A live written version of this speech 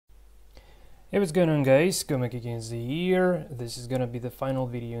Hey, what's going on, guys? Against here. This is gonna be the final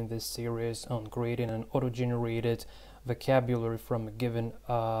video in this series on creating an auto-generated vocabulary from a given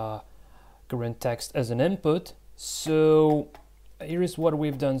current text as an input. So here is what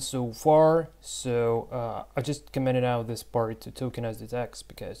we've done so far. So I just commented out this part to tokenize the text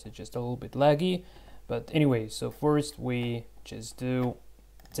because it's just a little bit laggy. But anyway, so first we just do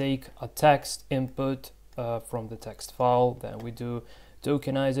take a text input from the text file, then we do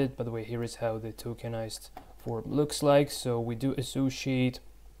tokenize it. By the way, here is how the tokenized form looks like. So we do associate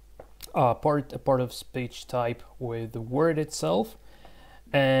a part of speech type with the word itself,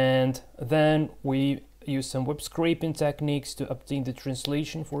 and then we use some web scraping techniques to obtain the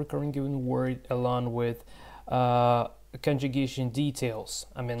translation for a current given word along with conjugation details.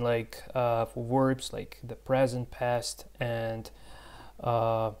 I mean, like for verbs like the present, past, and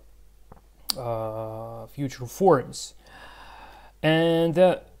future forms. And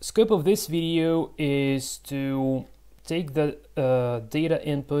the scope of this video is to take the data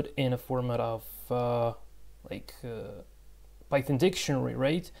input in a format of Python dictionary,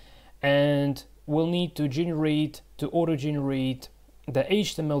 right? And we'll need to auto-generate the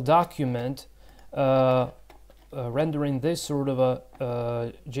HTML document rendering this sort of a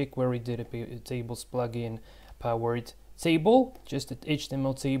JQuery Datatables plugin powered table, just an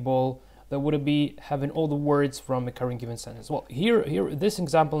HTML table that would be having all the words from a current given sentence. Well, here, this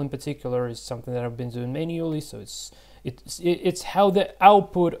example in particular is something that I've been doing manually, so it's how the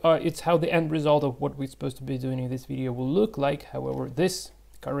output, it's how the end result of what we're supposed to be doing in this video will look like. However, this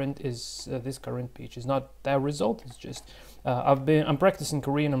current page is not that result. It's just I'm practicing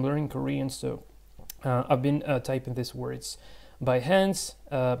Korean, I'm learning Korean, so I've been typing these words by hands,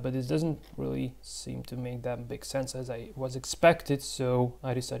 but it doesn't really seem to make that big sense as I was expected, so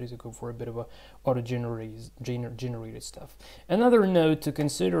I decided to go for a bit of a auto-generated stuff. Another note to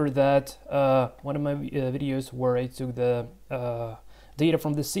consider that one of my videos where I took the data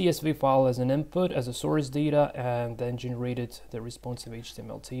from the CSV file as an input, as a source data, and then generated the responsive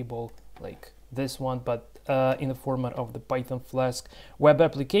HTML table like this one, but in the format of the Python Flask web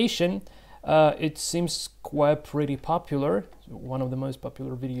application. It seems quite pretty popular, one of the most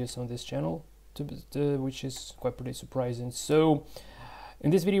popular videos on this channel, which is quite pretty surprising. So in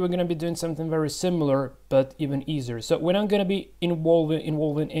this video we're going to be doing something very similar but even easier. So we're not going to be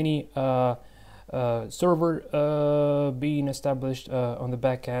involving any server being established on the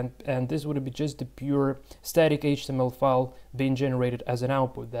back end, and this would be just the pure static HTML file being generated as an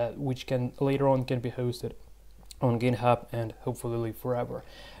output which can later on be hosted on GitHub and hopefully live forever.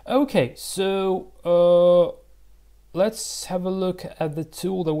 Okay, so let's have a look at the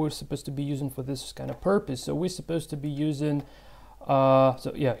tool that we're supposed to be using for this kind of purpose. So we're supposed to be using,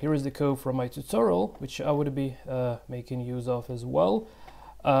 so yeah, here is the code from my tutorial, which I would be making use of as well.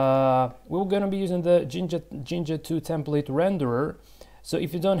 We're going to be using the Jinjia2 template renderer. So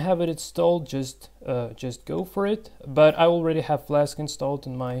if you don't have it installed, just go for it. But I already have Flask installed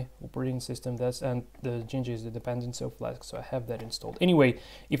in my operating system. And the Jinja is the dependency of Flask, so I have that installed. Anyway,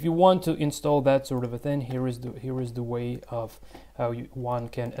 if you want to install that sort of a thing, here is the way of how one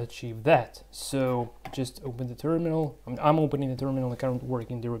can achieve that. So just open the terminal. I'm opening the terminal, the current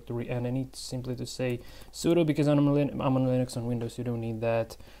working directory, and I need simply to say sudo because I'm on Linux. On Windows you don't need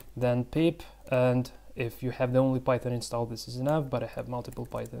that. Then pip, and if you have the only Python installed, this is enough, but I have multiple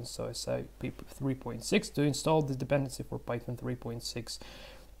Pythons, so I say pip 3.6 to install this dependency for Python 3.6.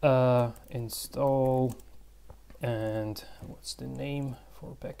 Install, and what's the name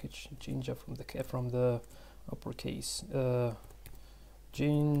for package? Jinja from the uppercase.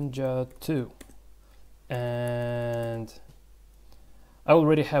 Jinjia2, and I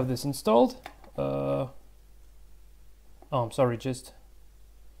already have this installed. Oh, I'm sorry, just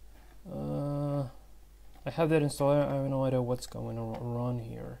I have that installed. I have no idea what's going on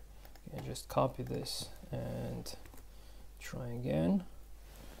here. Okay, just copy this and try again.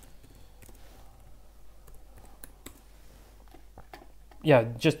 Yeah,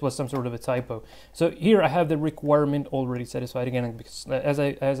 just was some sort of a typo. So here I have the requirement already satisfied again, because as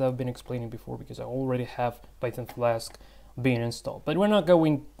I've been explaining before, because I already have Python Flask being installed. But we're not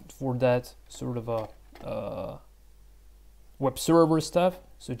going for that sort of a web server stuff,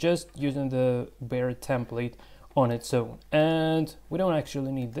 so just using the bare template on its own, and we don't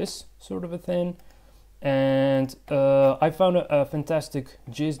actually need this sort of a thing. And I found a fantastic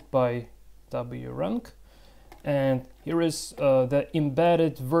gist by wrank, and here is the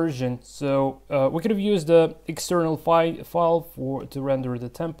embedded version. So we could have used the external file to render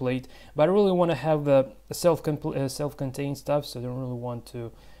the template, but I really want to have the self-contained stuff, so I don't really want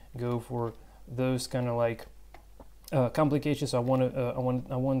to go for those kind of like complications. I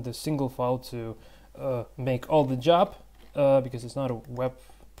want the single file to make all the job because it's not a web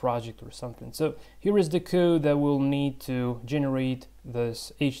project or something. So here is the code that we'll need to generate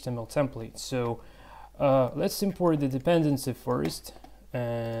this HTML template. So let's import the dependency first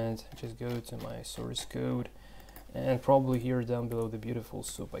and just go to my source code, and probably here down below the beautiful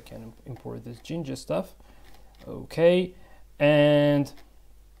soup I can import this Jinja stuff. Okay, and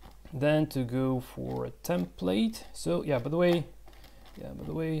then to go for a template. So yeah, by the way,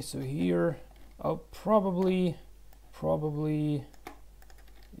 so here I'll probably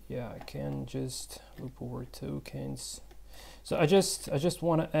yeah, I can just loop over tokens. So I just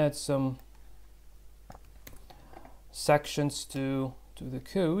want to add some sections to the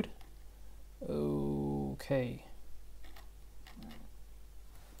code. Okay,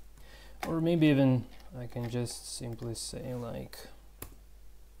 or maybe even I can just simply say like,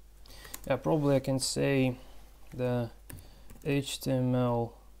 yeah, probably I can say the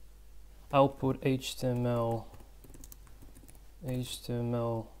HTML output HTML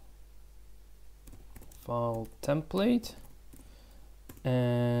file template,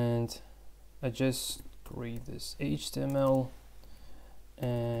 and I just create this HTML,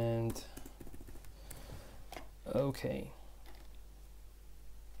 and okay,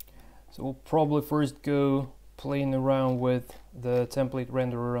 so we'll probably first go playing around with the template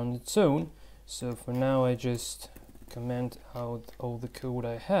renderer on its own. So for now I just comment out all the code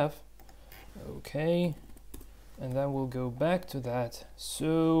I have. Okay, and then we'll go back to that.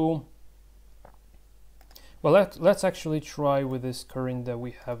 So well, let's actually try with this current that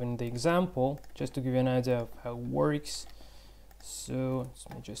we have in the example, just to give you an idea of how it works. So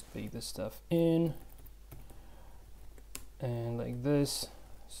let me just paste this stuff in, and like this.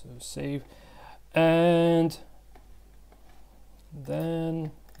 So save, and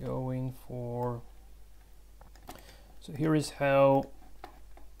then going for, so here is how,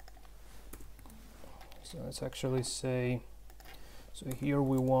 so let's actually say, so here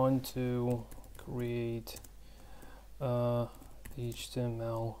we want to create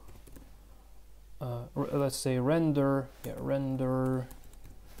HTML, let's say render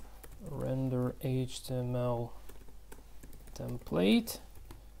HTML template.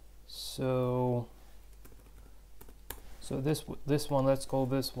 So this one, let's call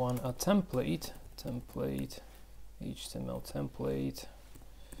this one a template HTML template,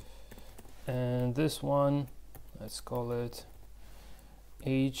 and this one, let's call it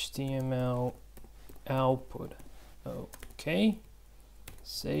HTML output. Okay,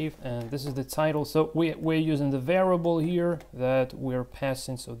 save, and this is the title. So we're using the variable here that we're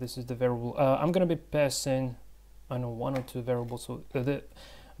passing. So this is the variable. I'm gonna be passing, I know, 1 or 2 variables. So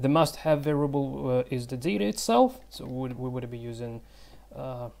the must-have variable is the data itself. So we would be using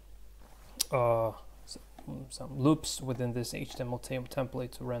some loops within this HTML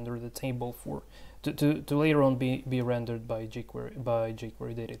template to render the table for to later on be rendered by JQuery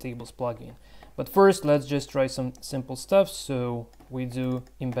Datatables plugin. But first, let's just try some simple stuff. So we do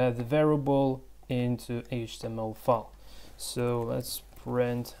embed the variable into HTML file. So let's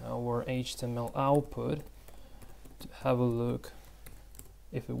print our HTML output to have a look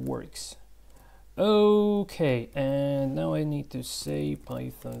if it works. Okay, and now I need to say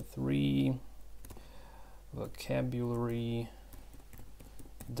Python 3 vocabulary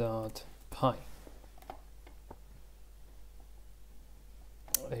 .py.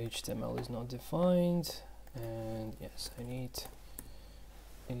 HTML is not defined, and yes, I need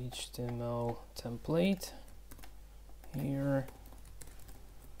HTML template here,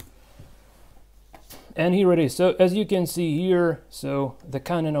 and here it is. So as you can see here, so the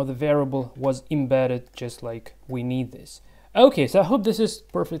content of the variable was embedded just like we need this. Okay, so I hope this is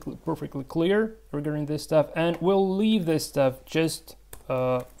perfectly clear regarding this stuff, and we'll leave this stuff just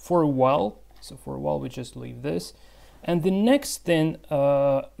for a while. So for a while we just leave this. And the next thing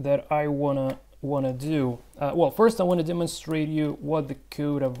that I wanna do, well, first I want to demonstrate you what the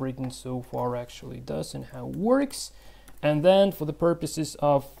code I've written so far actually does and how it works, and then for the purposes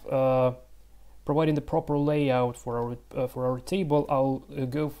of providing the proper layout for our table, I'll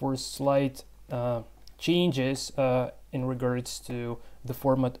go for slight changes in regards to the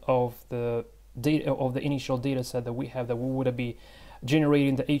format of the data of the initial data set that we have, that we would be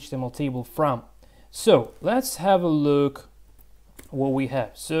generating the HTML table from. So let's have a look what we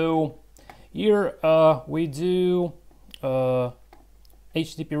have. So here we do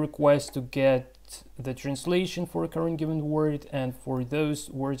HTTP request to get the translation for a current given word, and for those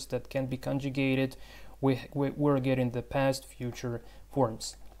words that can be conjugated, we're getting the past, future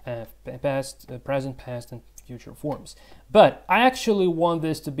forms, past, present, past, and future forms. But I actually want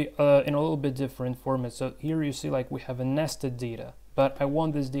this to be in a little bit different format. So here you see like we have a nested data, but I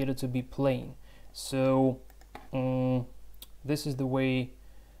want this data to be plain. So this is the way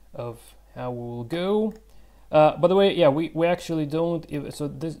of how we will go. By the way, yeah, we actually don't, so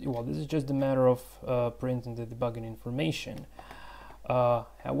this is just a matter of printing the debugging information.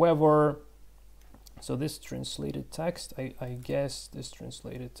 However, so this translated text, I guess this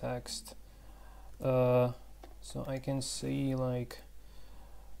translated text, so I can see like,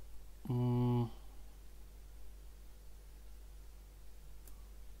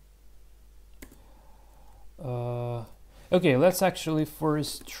 okay, let's actually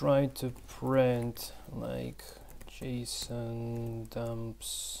first try to print like JSON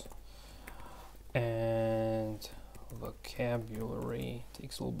dumps and vocabulary.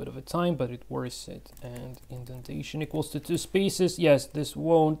 Takes a little bit of a time, but it worth it. And indentation equals to 2 spaces. Yes, this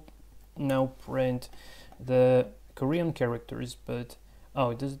won't now print the Korean characters, but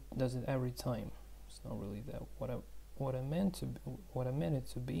oh, it does it every time. It's not really that what I meant it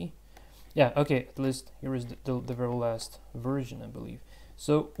to be. Yeah, okay, at least here is the very last version, I believe.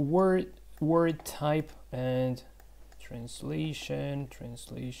 So word type and translation.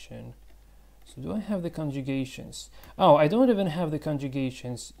 So do I have the conjugations? Oh, I don't even have the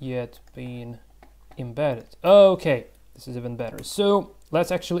conjugations yet being embedded. Okay, this is even better. So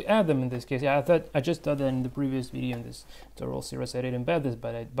let's actually add them in this case. Yeah, I just thought that in the previous video in this tutorial series I did embed this,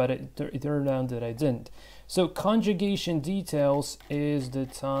 but it turned out that I didn't. So conjugation details is the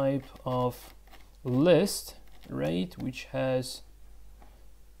type of list, right, which has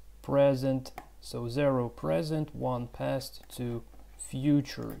present, so 0 present, 1 past, 2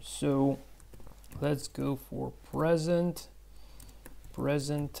 future. So let's go for present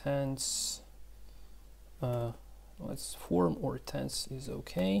tense. Let's form or tense is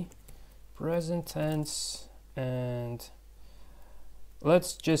okay. Present tense, and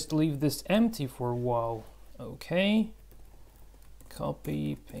let's just leave this empty for a while. Okay.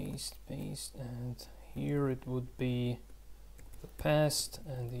 Copy, paste, and here it would be the past,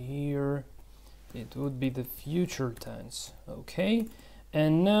 and here it would be the future tense. Okay.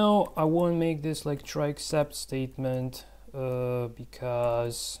 And now I want to make this like try except statement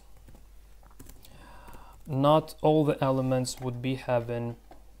because not all the elements would be having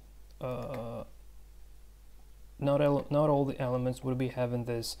not all the elements would be having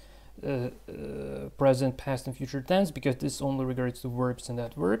this present, past, and future tense, because this only regards to verbs and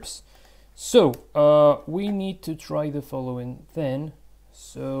adverbs. So we need to try the following then.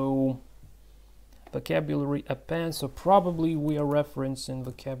 So vocabulary append, so probably we are referencing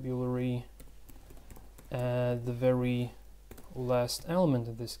vocabulary at the very last element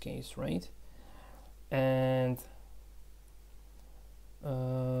in this case, right? And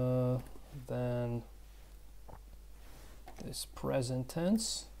then this present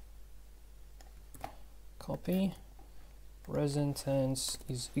tense, copy, present tense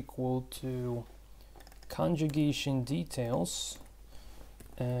is equal to conjugation details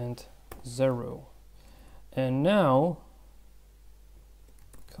and 0. And now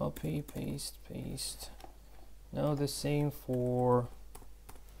copy, paste. Now the same for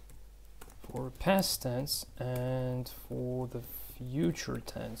past tense and for the future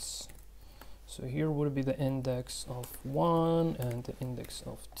tense. So here would be the index of 1 and the index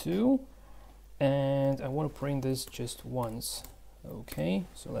of 2, and I want to print this just once. Okay,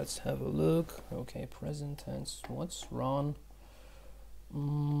 so let's have a look. Okay, present tense, what's wrong?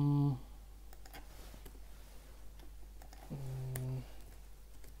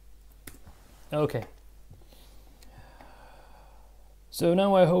 Okay, so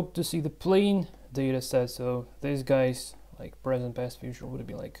now I hope to see the plain data set. So these guys like present, past, future would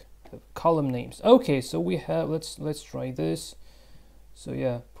be like the column names. Okay, so we have, let's try this. So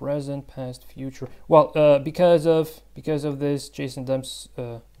yeah, present, past, future. Well, because of this JSON dumps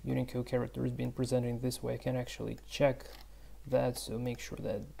Unicode character is being presented this way, I can actually check that, so make sure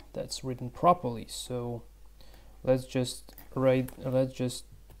that that's written properly. So let's just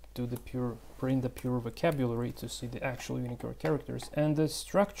do the print the pure vocabulary to see the actual Unicode characters, and the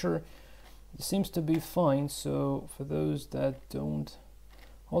structure seems to be fine. So for those that don't,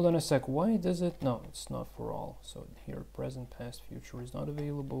 hold on a sec, why does it, no, it's not for all. So here present, past, future is not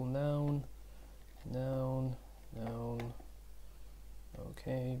available. Noun,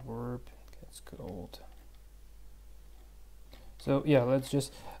 okay, verb gets called. So yeah, let's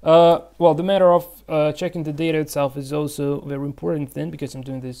just well, the matter of checking the data itself is also very important then, because I'm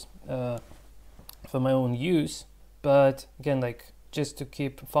doing this for my own use. But again, like, just to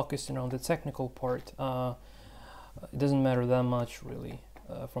keep focusing on the technical part, it doesn't matter that much really.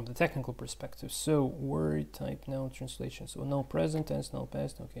 from the technical perspective. So word type now translation. So no present tense, no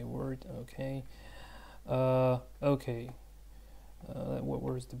past. Okay, word. Okay. Okay.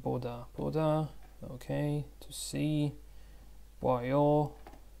 Where's the boda? Boda. Okay. To see. Boyo.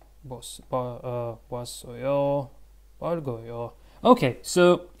 Bosoyo. Bargoyo. Okay.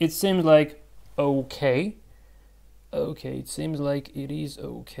 So it seems like okay. Okay. It seems like it is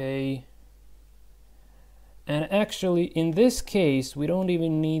okay. And actually, in this case, we don't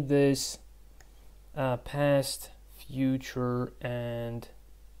even need this past, future, and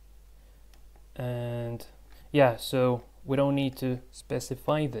yeah. So we don't need to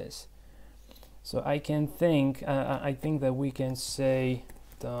specify this. So I can think. I think that we can say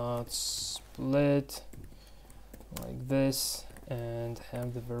dot split like this and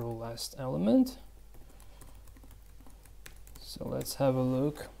have the very last element. So let's have a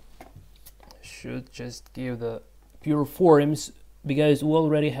look. Should just give the pure forms because we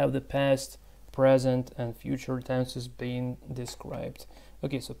already have the past, present, and future tenses being described.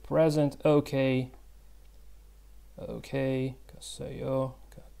 Okay, so present, okay, okay, kaseyo,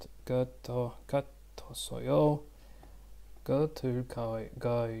 gato, soyo,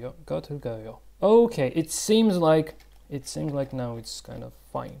 gayo. Okay, it seems like now it's kind of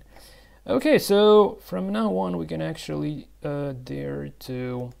fine. Okay, so from now on we can actually dare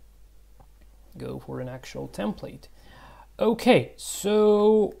to go for an actual template. Okay,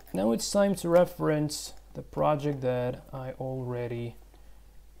 so now it's time to reference the project that I already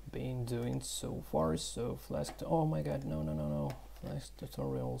been doing so far. So Flask, oh my god, no, Flask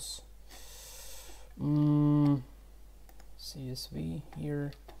tutorials, CSV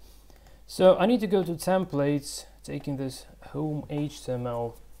here. So I need to go to templates, taking this home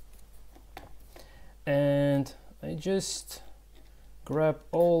HTML, and I just grab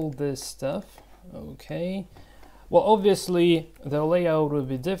all this stuff. Okay, well obviously the layout will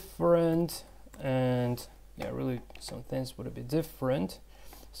be different, and yeah, really some things would be different,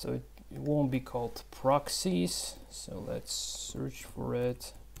 so it won't be called proxies. So let's search for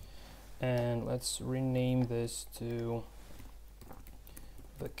it and let's rename this to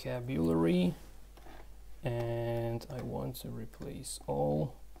vocabulary, and I want to replace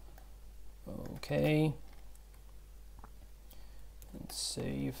all. Okay, and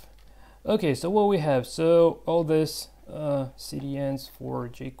save. Okay, so what we have, so all this CDNs for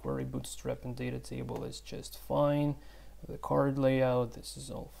jQuery, Bootstrap, and data table is just fine. The card layout, this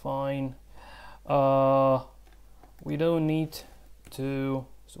is all fine. We don't need to,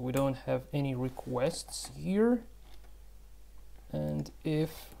 so we don't have any requests here. And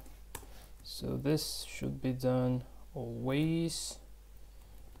if, so this should be done always.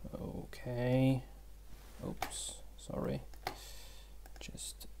 Okay, oops, sorry.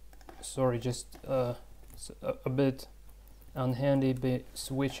 Just a bit unhandy, bit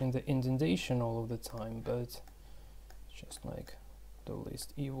switching the indentation all of the time, but just like the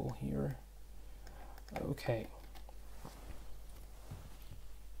least evil here. Okay,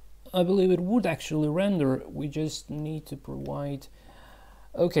 I believe it would actually render. We just need to provide.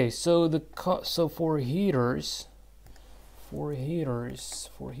 Okay, so for headers, for header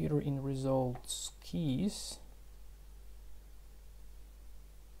in results keys.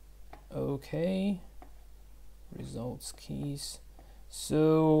 Okay, results keys.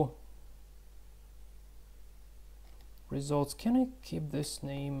 So results, can I keep this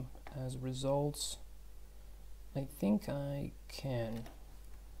name as results? I think I can.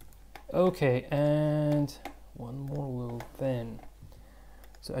 Okay, and one more little thing.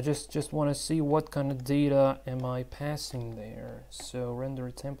 So I just want to see what kind of data am I passing there. So render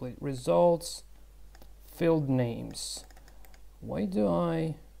template results, field names. Why do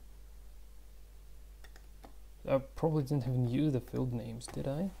I probably didn't even use the field names, did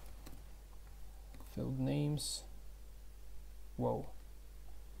I? Field names. Whoa.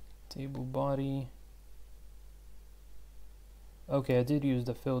 Table body. Okay, I did use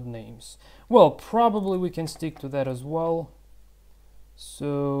the field names. Well, probably we can stick to that as well.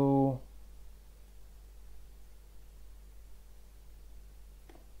 So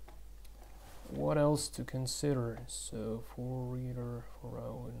what else to consider? So for reader, for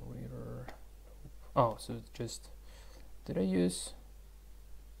our reader. Oh, so it's just, did I use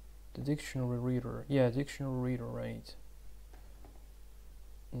the dictionary reader? Yeah, dictionary reader, right.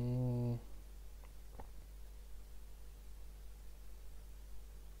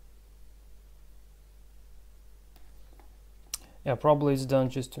 Yeah, probably it's done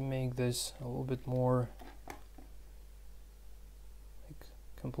just to make this a little bit more like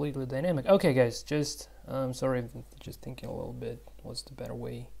completely dynamic. Okay guys, just sorry, I'm just thinking a little bit what's the better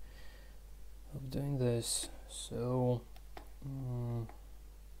way of doing this. So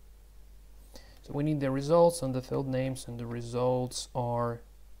So we need the results and the field names, and the results are,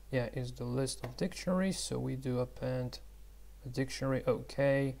 yeah, is the list of dictionaries. So we do append a dictionary.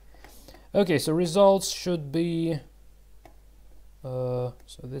 Okay. Okay, so results should be, so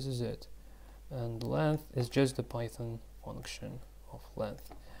this is it. And length is just the Python function of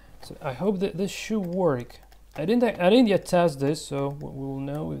length. So I hope that this should work. I didn't yet test this, so we will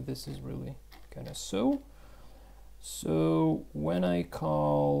know if this is really kind of so. So when I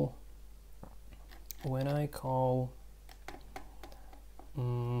call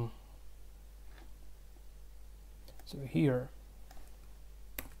so here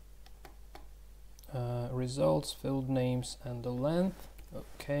results, field names, and the length.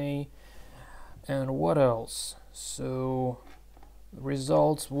 Okay, and what else? So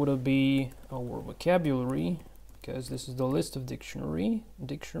results would be our vocabulary, because this is the list of dictionaries,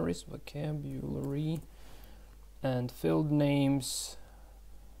 vocabulary, and field names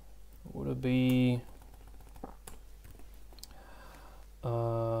would be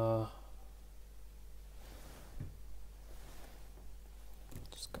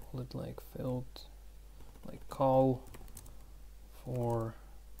just call it like field, like call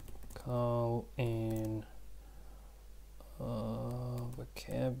in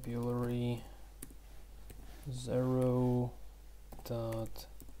vocabulary 0.keys.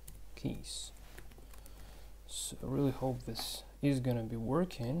 So I really hope this is gonna be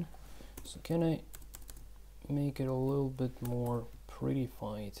working. So can I make it a little bit more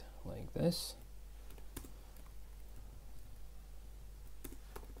prettified like this?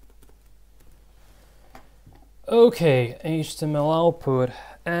 Okay, HTML output,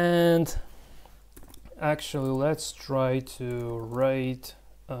 and actually let's try to write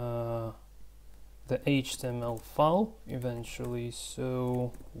the HTML file eventually.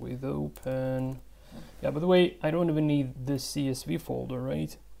 So with open, yeah, by the way, I don't even need this CSV folder,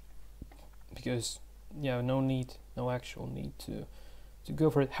 right? Because yeah, no actual need to go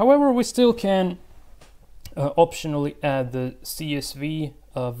for it. However, we still can optionally add the CSV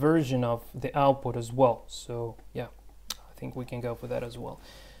version of the output as well. So yeah, I think we can go for that as well.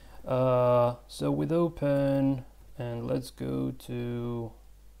 So with open, and let's go to,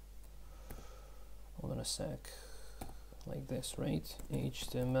 hold on a sec, like this, right?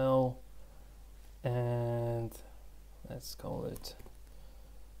 HTML, and let's call it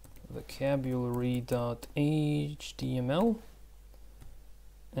vocabulary.html,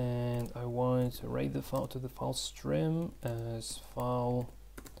 and I want to write the file to the file stream as file,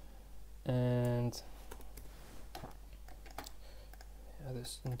 and yeah,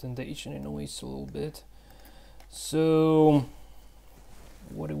 this indentation annoys a little bit. So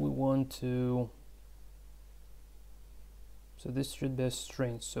what do we want to, so this should be a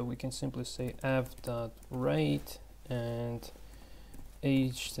string, so we can simply say f.write and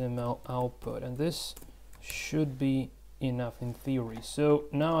HTML output, and this should be enough in theory. So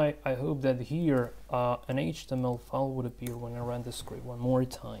now I hope that here an HTML file would appear when I run the script one more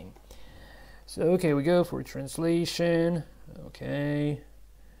time. So okay, we go for translation. Okay,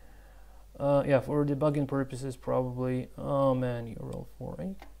 yeah, for debugging purposes probably. Oh man, URL4,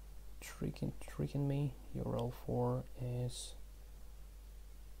 right? Tricking me. URL4 is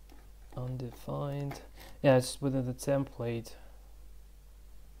undefined. Yeah, it's within the template.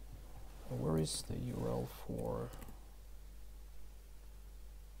 Where is the URL4?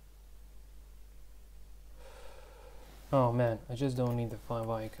 Oh man, I just don't need the 5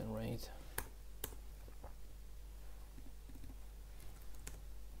 icon, right?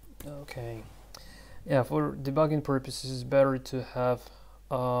 Okay. Yeah, for debugging purposes, it's better to have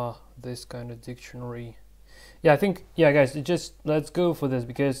this kind of dictionary. Yeah, I think, yeah, guys, let's go for this,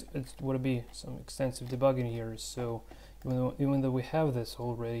 because it would be some extensive debugging here. So even though we have this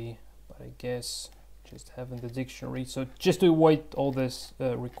already, but I guess just having the dictionary. So just to avoid all this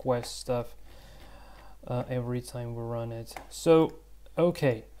request stuff every time we run it. So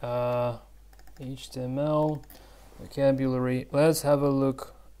okay, HTML vocabulary. Let's have a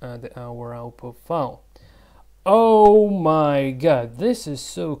look at our output file. Oh my god, this is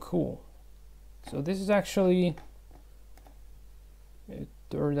so cool. So this is actually, it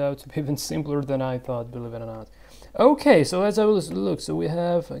turned out to be even simpler than I thought, believe it or not. Okay, so let's have a look. So we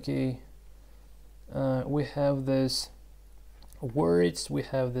have, okay, we have this words, we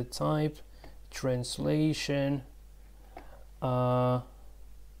have the type, translation. So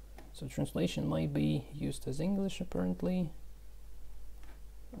translation might be used as English apparently.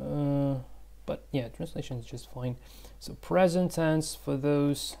 But yeah, translation is just fine. So present tense for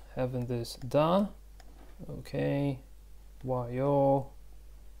those having this da. Okay, yo.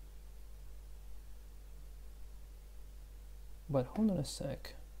 But hold on a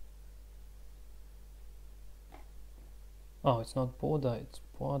sec. Oh, it's not Boda, it's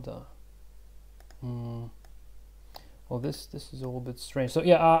Boda. Well, this is a little bit strange. So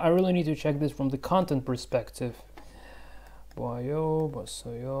yeah, I really need to check this from the content perspective. Boyo,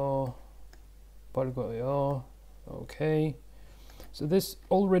 Basoyo, Bargoyo. Okay. So this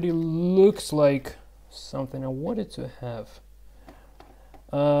already looks like something I wanted to have.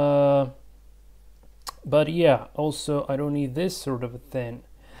 But yeah, also I don't need this sort of a thing.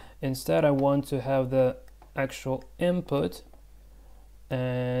 Instead, I want to have the actual input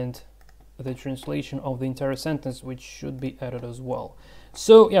and the translation of the entire sentence, which should be added as well.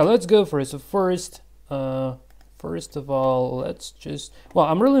 So yeah, let's go for it. So first of all, let's just, well,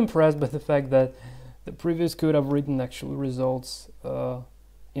 I'm really impressed by the fact that the previous code I've written actually results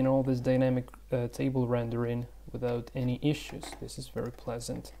in all this dynamic table rendering without any issues. This is very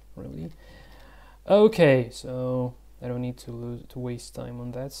pleasant, really. Okay, so I don't need to waste time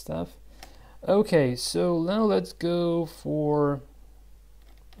on that stuff. Okay, so now let's go for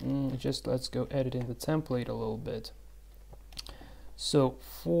let's go edit in the template a little bit. So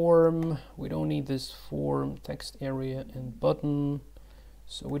form, we don't need this form, text area and button.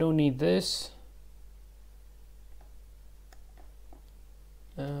 So we don't need this.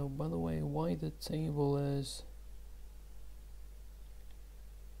 By the way, why the table is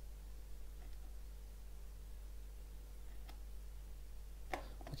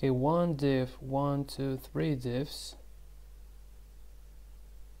okay, one div, 1, 2, 3 divs.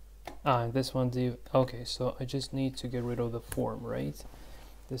 And this one div. Okay, so I just need to get rid of the form, right?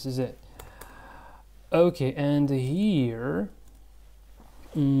 This is it. Okay, and here,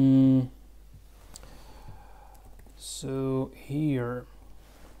 so here,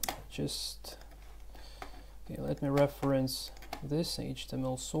 just okay. Let me reference this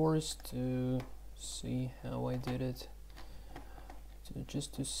HTML source to see how I did it.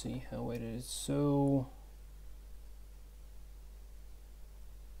 Just to see how I did it. So.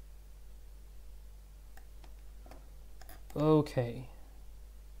 Okay,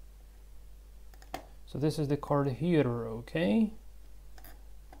 so this is the card header. Okay,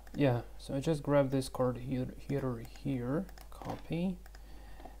 yeah, so I just grab this card header here, copy,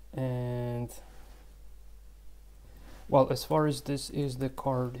 and well, as far as this is the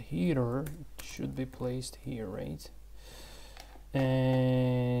card header, it should be placed here, right?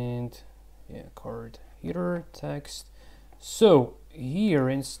 And yeah, card header text. So here,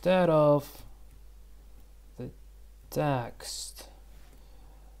 instead of text,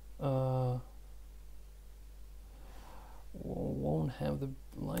 won't have the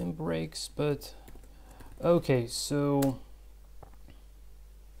line breaks, but okay, so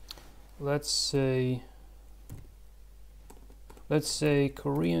let's say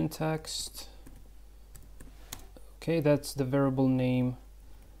Korean text. Okay, that's the variable name,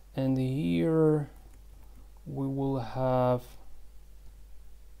 and here we will have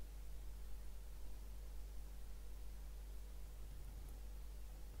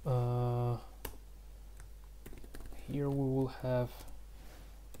here we will have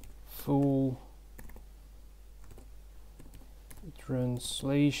full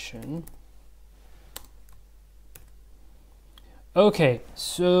translation. Okay,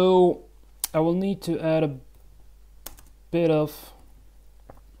 so I will need to add a bit of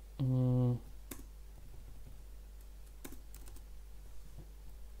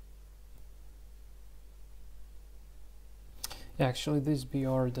actually, this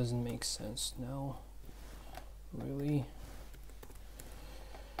BR doesn't make sense now, really.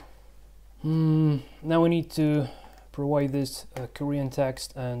 Now we need to provide this Korean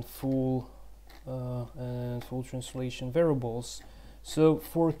text and full translation variables. So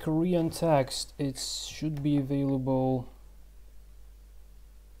for Korean text, it should be available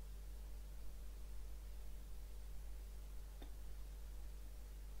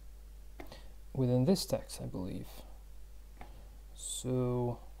within this text, I believe.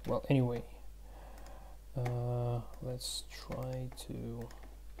 So, well, anyway, let's try to,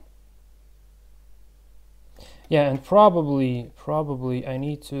 yeah, and probably I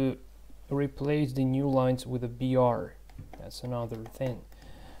need to replace the new lines with a BR. That's another thing.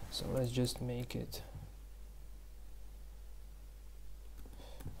 So let's just make it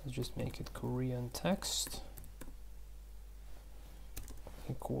Korean text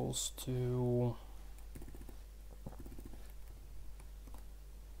equals to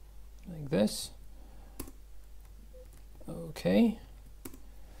like this. Okay,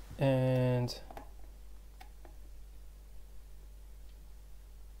 and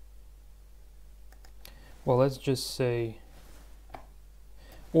well, let's just say,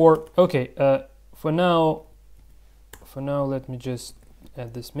 or okay, for now let me just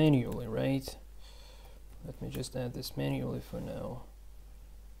add this manually, right? Let me just add this manually for now.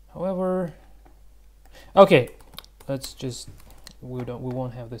 However, okay, let's just, we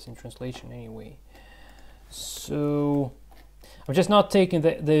won't have this in translation anyway. So I'm just not taking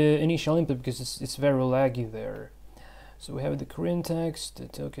the initial input because it's very laggy there. So we have the Korean text, the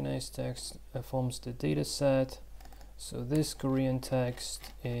tokenized text forms the data set. So this Korean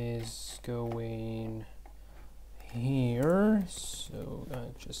text is going here. So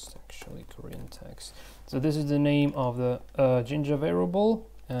just actually Korean text. So this is the name of the Jinjia variable,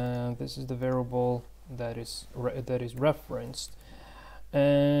 and this is the variable that is referenced,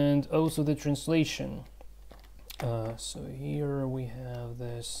 and also the translation. So here we have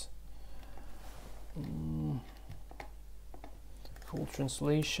this full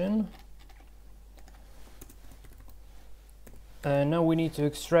translation, and now we need to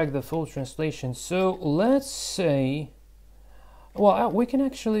extract the full translation. So let's say, well, we can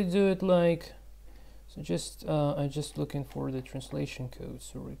actually do it like, so just I'm just looking for the translation code.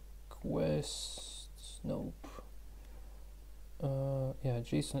 So requests, nope, yeah,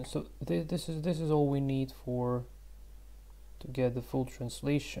 JSON. So this is all we need for to get the full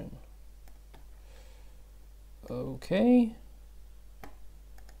translation. Okay,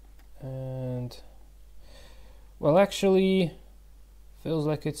 and well, actually feels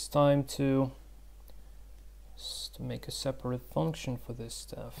like it's time to make a separate function for this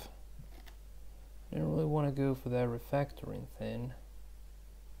stuff. I don't really want to go for that refactoring thing.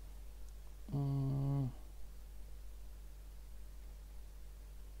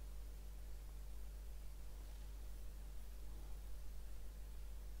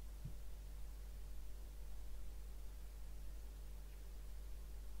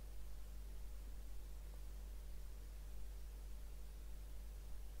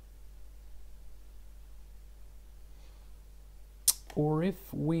 Or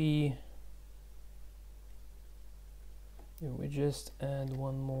if we just add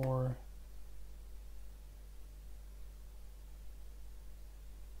one more,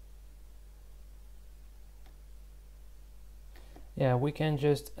 yeah, we can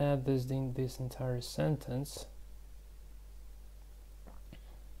just add this in this entire sentence.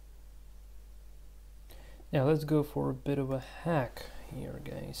 Yeah, let's go for a bit of a hack here,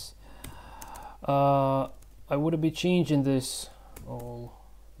 guys. I would be changing this all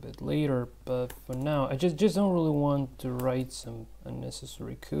a bit later, but for now I just don't really want to write some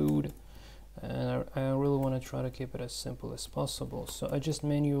unnecessary code, and I really want to try to keep it as simple as possible. So I just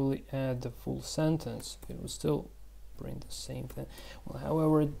manually add the full sentence. It will still bring the same thing. Well,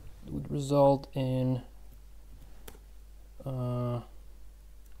 however, it would result in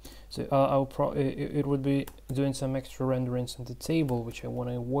it would be doing some extra renderings in the table, which I want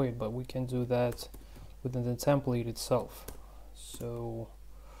to avoid, but we can do that within the template itself. So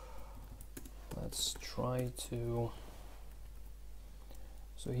let's try to,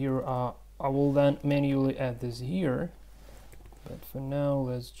 so here I will then manually add this here, but for now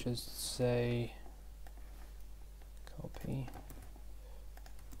let's just say copy,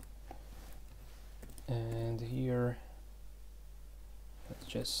 and here let's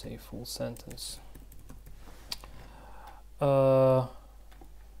just say full sentence.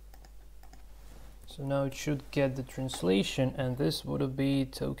 So now it should get the translation, and this would be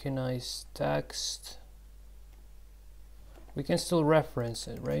tokenized text. We can still reference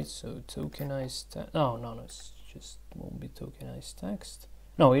it, right? So tokenized text. No, it's just won't be tokenized text.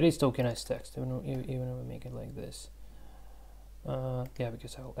 No, it is tokenized text, even if we make it like this. Yeah,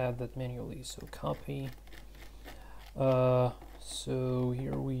 because I'll add that manually. So copy. So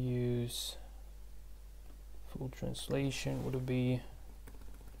here we use full translation would be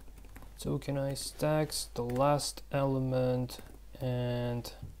tokenized text, the last element,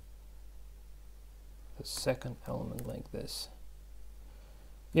 and the second element like this.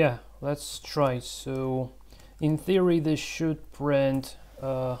 Yeah, let's try. So in theory this should print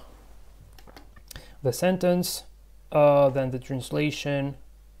the sentence, then the translation,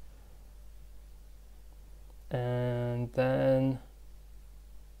 and then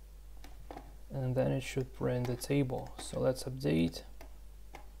it should print the table. So let's update.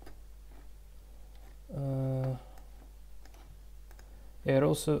 Yeah, it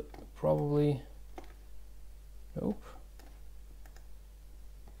also probably, nope.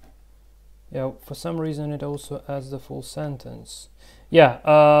 Yeah, for some reason it also adds the full sentence. Yeah,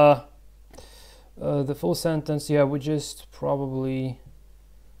 the full sentence, yeah, we just probably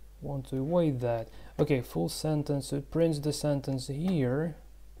want to avoid that. Okay, full sentence, so it prints the sentence here,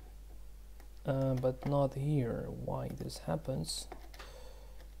 but not here. Why this happens?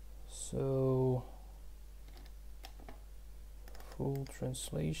 So full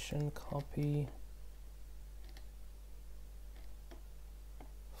translation, copy,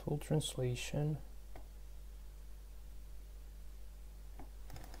 full translation.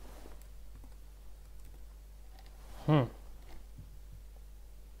 Full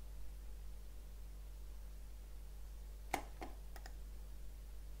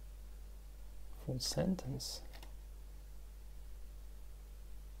sentence.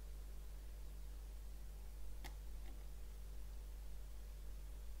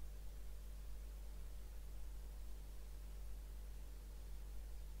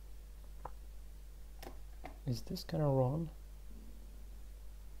 Is this gonna run?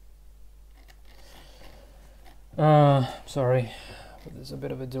 Sorry, but there's a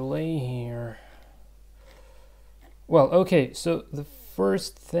bit of a delay here. Well, okay, so the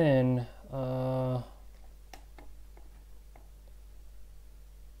first thing, so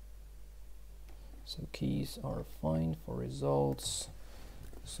keys are fine for results.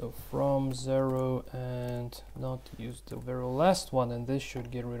 So from 0 and not use the very last one, and this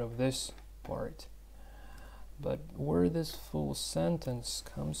should get rid of this part. But where this full sentence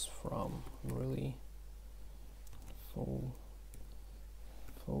comes from, really, full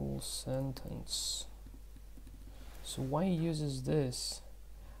sentence. So why it uses this?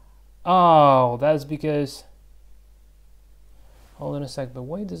 Oh, that's because, hold on a sec, but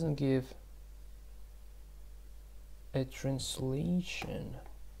why it doesn't give a translation?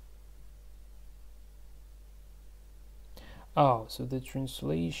 Oh, so the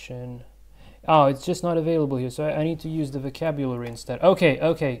translation, oh, it's just not available here, so I need to use the vocabulary instead. Okay,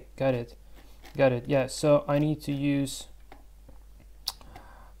 okay, got it, yeah, so I need to use,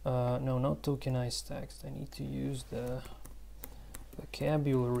 no, not tokenized text, I need to use the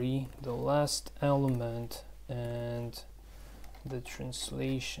vocabulary, the last element, and the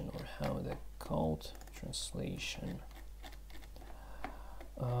translation, or how they're called, translation.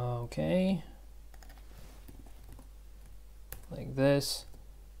 Okay, like this.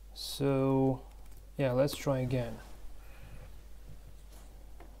 So yeah, let's try again.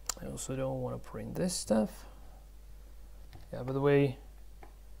 I also don't want to print this stuff. Yeah, by the way,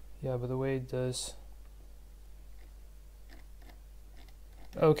 it does.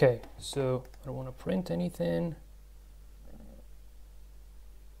 Okay, so I don't want to print anything.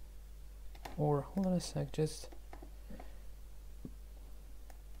 Or hold on a sec, just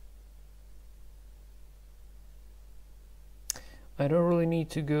I don't really need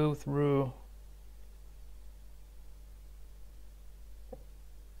to go through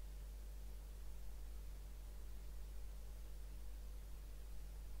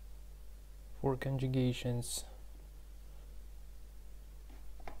for conjugations.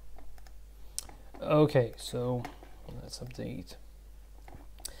 Okay, so let's update.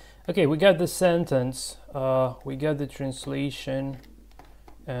 Okay, we got the sentence, we got the translation,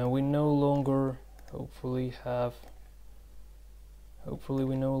 and we no longer hopefully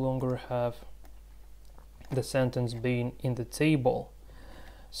we no longer have the sentence being in the table.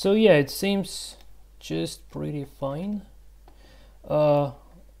 So yeah, it seems just pretty fine.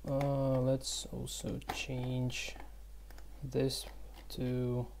 Let's also change this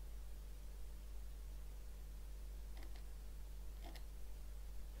to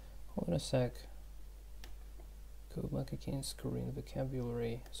hold on a sec. Code mark again, screen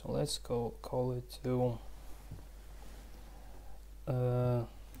vocabulary. So let's call it to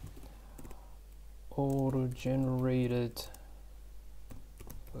auto-generated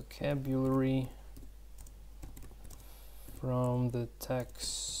vocabulary from the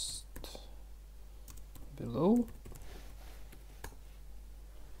text below.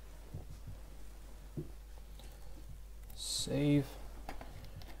 Save.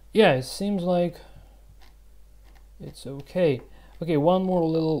 Yeah, it seems like it's okay. Okay, one more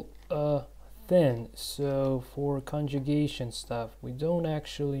little thing. So for conjugation stuff, we don't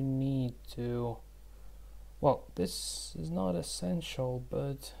actually need to, well, this is not essential,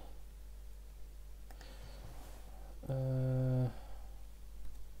 but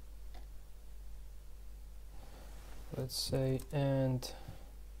let's say and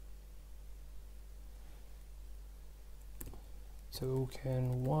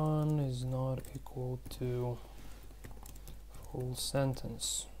token 1 is not equal to full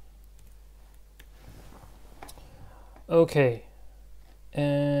sentence. Okay,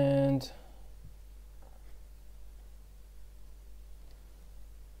 and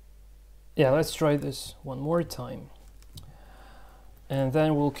yeah, let's try this one more time, and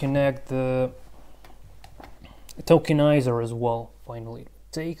then we'll connect the tokenizer as well. Finally,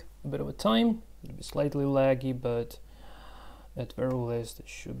 take a bit of a time, it'll be slightly laggy, but at very least it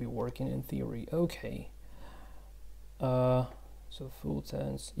should be working in theory. Okay, so full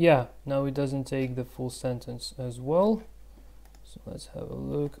tense, yeah, now it doesn't take the full sentence as well, So let's have a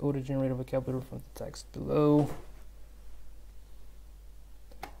look. Auto-generated vocabulary from the text below.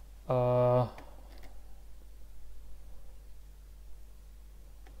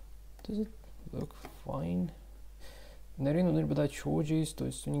 Does it look fine? Нерин өнөр бада чожис то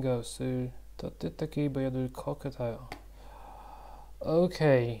есть унигасы тат такие баяду как это.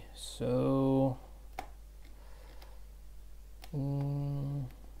 Okay, so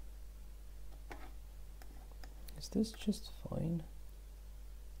is this just fine?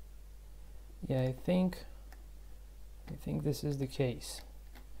 Yeah, I think this is the case.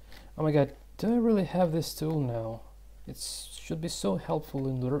 Oh my god, do I really have this tool now? It should be so helpful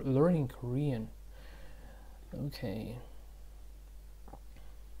in learning Korean. Okay.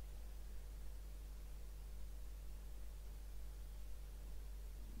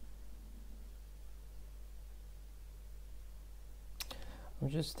 I'm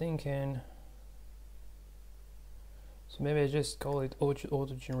just thinking, so maybe I just call it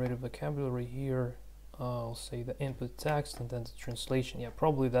auto-generated vocabulary here. I'll say the input text and then the translation. Yeah,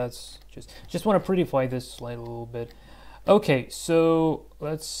 probably that's just want to prettify this slide a little bit. Okay, so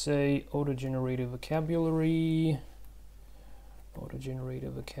let's say auto-generated vocabulary.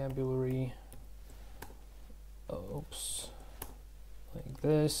 Auto-generated vocabulary. Oops, like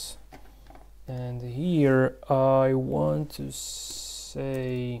this. And here I want to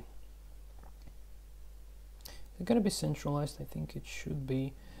say it's gonna be centralized. I think it should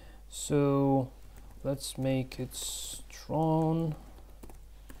be. So let's make it strong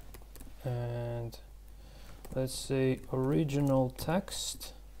and let's say original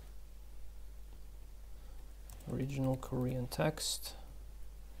text, original Korean text,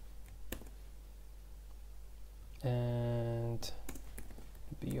 and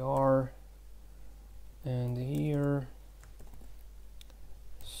BR, and here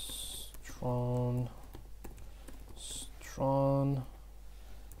strong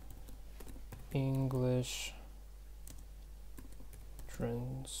English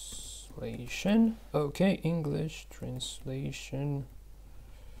translation. Okay, English translation,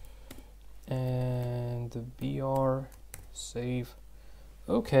 and the BR save.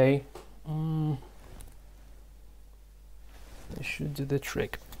 Okay, this should do the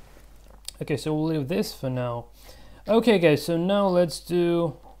trick. Okay, so we'll leave this for now. Okay guys, so now let's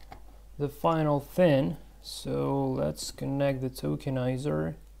do the final thing. So let's connect the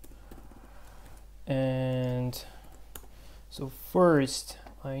tokenizer. And so first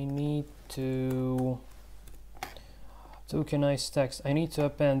I need to tokenize text. I need to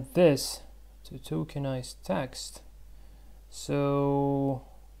append this to tokenize text. So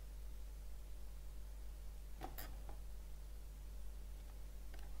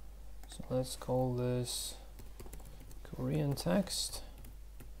let's call this Korean text.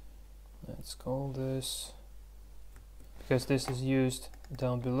 Let's call this, because this is used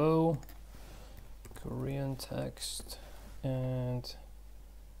down below, Korean text, and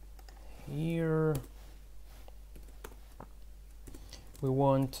here we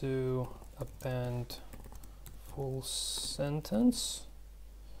want to append full sentence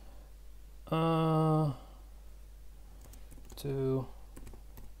to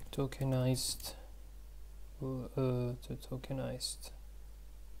tokenized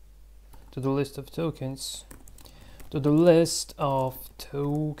to the list of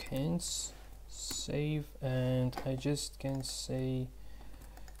tokens, save, and I just can say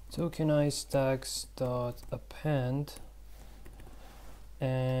tokenize text dot append,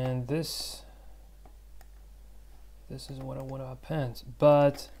 and this is what I want to append,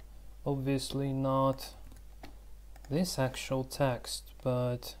 but obviously not this actual text,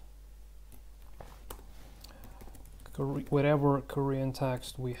 but whatever Korean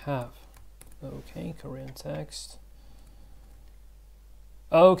text we have. Okay, Korean text.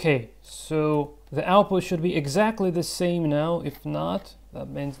 Okay, so the output should be exactly the same now. If not, that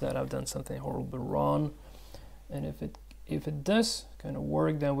means that I've done something horribly wrong. And if it does kind of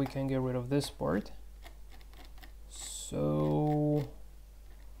work, then we can get rid of this part. So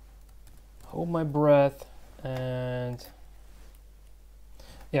hold my breath, and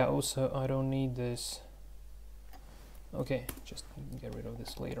yeah, also I don't need this. Okay, just get rid of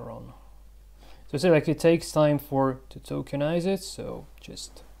this later on. So say like it takes time to tokenize it, so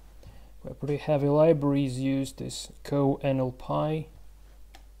just a pretty heavy libraries use this co-NLPy.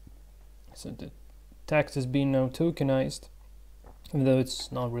 So the text is being now tokenized, even though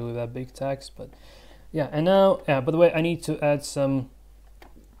it's not really that big text, but yeah. And now, by the way, I need to add some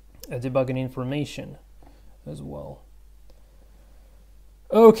debugging information as well.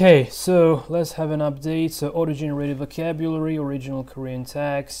 Okay, so let's have an update. So auto-generated vocabulary, original Korean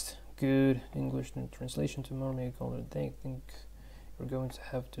text, good English translation to Mermaid color. I think we're going to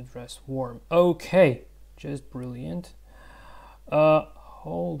have to dress warm. Okay, just brilliant.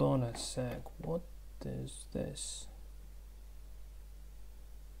 Hold on a sec. What is this?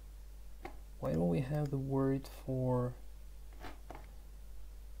 Why don't we have the word for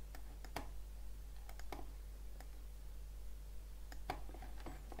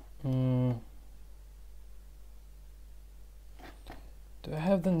do I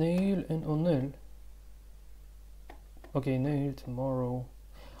have the nail and onel? Okay, nail tomorrow.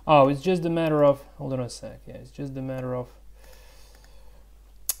 Oh, it's just a matter of, hold on a sec. Yeah, it's just a matter of,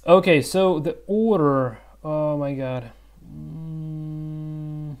 okay, so the order, oh my god.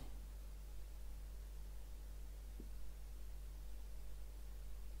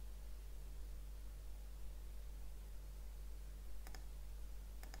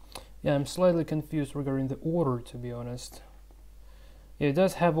 Yeah, I'm slightly confused regarding the order, to be honest. Yeah, it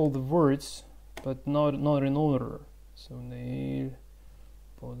does have all the words, but not in order. So nail,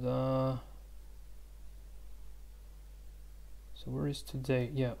 poda. So where is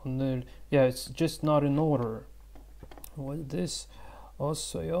today? Yeah, onel. Yeah, it's just not in order. What is this?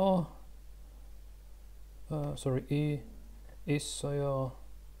 Osoyo. Sorry, isoyo.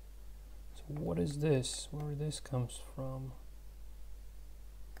 So what is this? Where this comes from?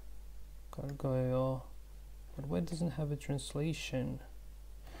 Kargoyo. But why doesn't have a translation?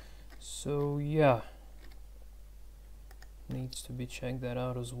 So yeah, needs to be checked that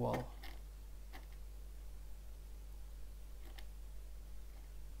out as well.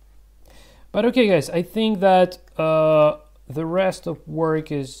 But okay guys, I think that the rest of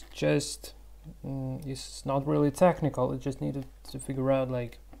work is just it's not really technical. It just needed to figure out,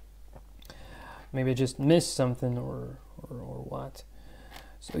 like, maybe I just missed something or what.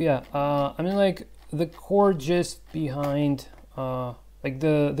 So yeah, I mean, like, the core gist behind like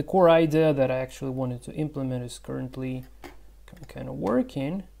the core idea that I actually wanted to implement is currently kind of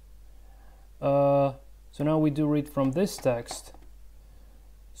working. So now we do read from this text.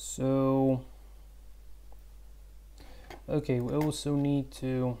 So okay, we also need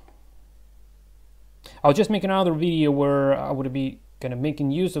to, I'll just make another video where I would be kind of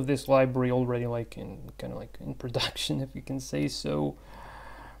making use of this library already, like in kind of like in production, if you can say so.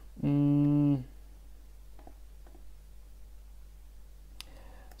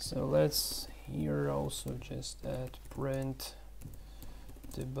 So let's here also just add print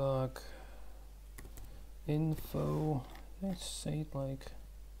debug info. Let's say it like,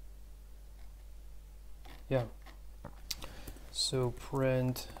 yeah, so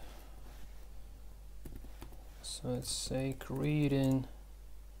print, so let's say creating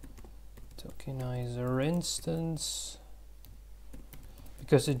tokenizer instance,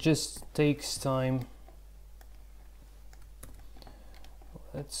 because it just takes time.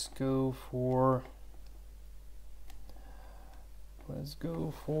 Let's go for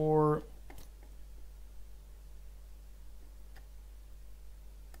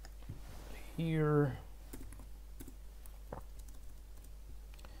here.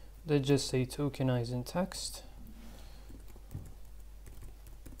 Let's just say tokenize in text,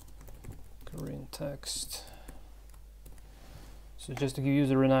 current text. So just to give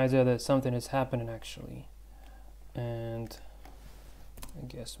user an idea that something is happening actually. And I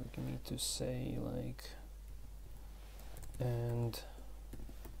guess we can need to say like, and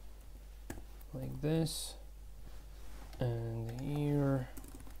like this, and here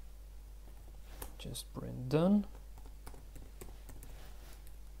just print done.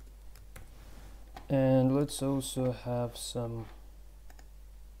 And let's also have some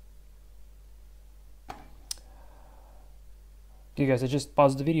okay guys, I just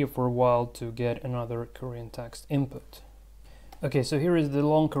paused the video for a while to get another Korean text input. Okay, so here is the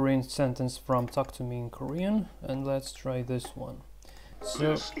long Korean sentence from Talk to Me in Korean, and let's try this one.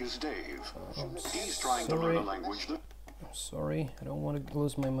 So, this is Dave. He's trying to learn a language. I'm sorry, I don't want to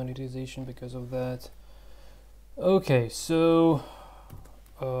lose my monetization because of that. Okay, so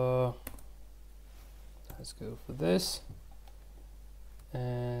let's go for this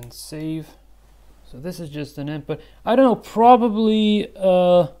and save. So this is just an input. I don't know, probably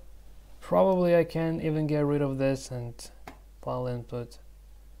I can even get rid of this and file input,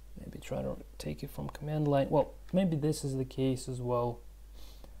 maybe try to take it from command line. Well, maybe this is the case as well.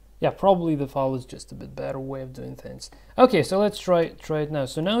 Yeah, probably the file is just a bit better way of doing things. Okay, so let's try it now.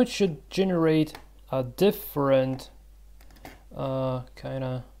 So now it should generate a different kind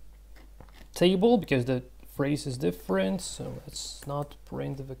of table because the phrase is different. So let's not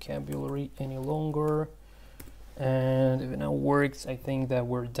print the vocabulary any longer. And if it now works, I think that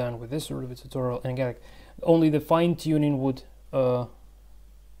we're done with this sort of a tutorial. And again, like, only the fine-tuning would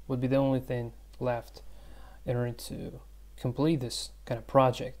be the only thing left in order to complete this kind of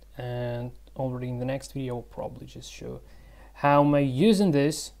project. And already in the next video I'll probably just show how am I using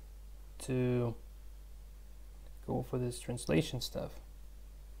this to go for this translation stuff.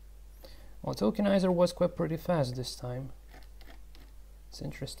 Well, tokenizer was quite pretty fast this time. It's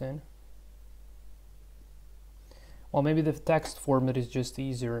interesting. Well, maybe the text format is just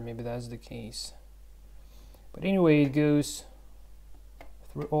easier, maybe that's the case. But anyway, it goes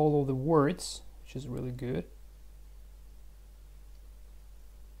through all of the words, which is really good.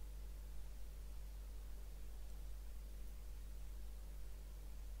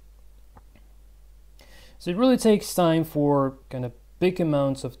 So it really takes time for kind of big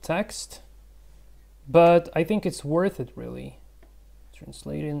amounts of text, but I think it's worth it really.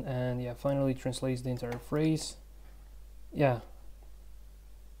 Translating, and yeah, finally translates the entire phrase. Yeah,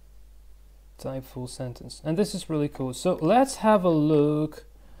 type full sentence, and this is really cool. So let's have a look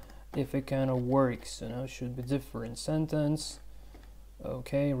if it kind of works. So now it should be different sentence.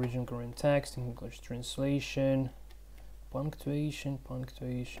 Okay, original current text, English translation, punctuation,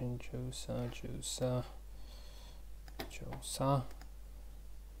 Josa,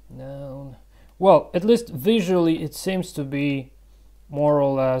 noun. Well, at least visually it seems to be more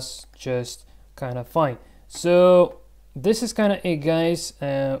or less just kind of fine. So this is kind of it, guys.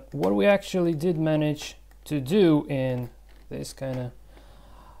 What we actually did manage to do in this kind of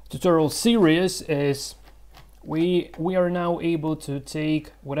tutorial series is we are now able to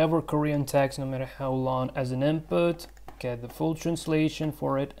take whatever Korean text, no matter how long, as an input, get the full translation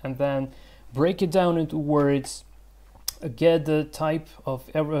for it, and then break it down into words, get the type of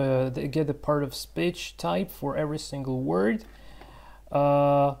get the part of speech type for every single word,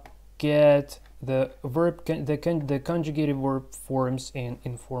 get the verb, the conjugated verb forms in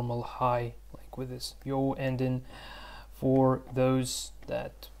informal high, like with this yo ending, for those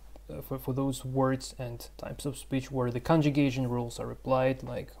that for those words and types of speech where the conjugation rules are applied,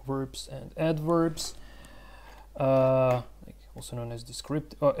 like verbs and adverbs, like also known as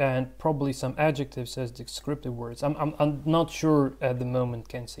descriptive, and probably some adjectives as descriptive words. I'm not sure at the moment,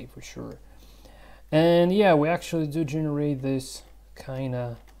 can't say for sure. And yeah, we actually do generate this kind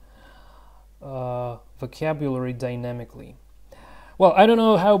of vocabulary dynamically. Well, I don't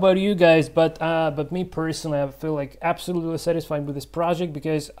know how about you guys, but me personally, I feel like absolutely satisfied with this project,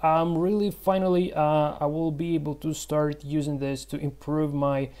 because I'm really finally I will be able to start using this to improve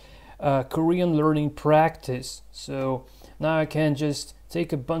my Korean learning practice. So now I can just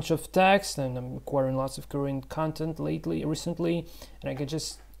take a bunch of text, and I'm acquiring lots of Korean content recently, and I can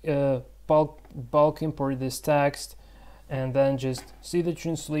just bulk import this text, and then just see the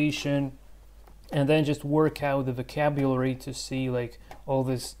translation, and then just work out the vocabulary to see like all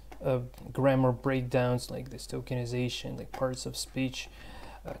this grammar breakdowns, like this tokenization, like parts of speech,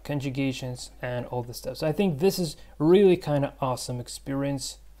 conjugations, and all this stuff. So I think this is really kind of awesome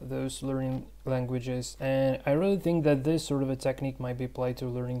experience for those learning languages, and I really think that this sort of a technique might be applied to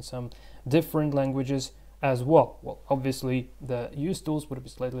learning some different languages as well. Well, obviously the use tools would be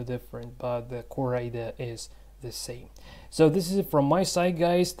slightly different, but the core idea is the same. So this is it from my side,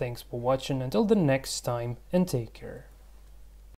 guys. Thanks for watching. Until the next time, and take care.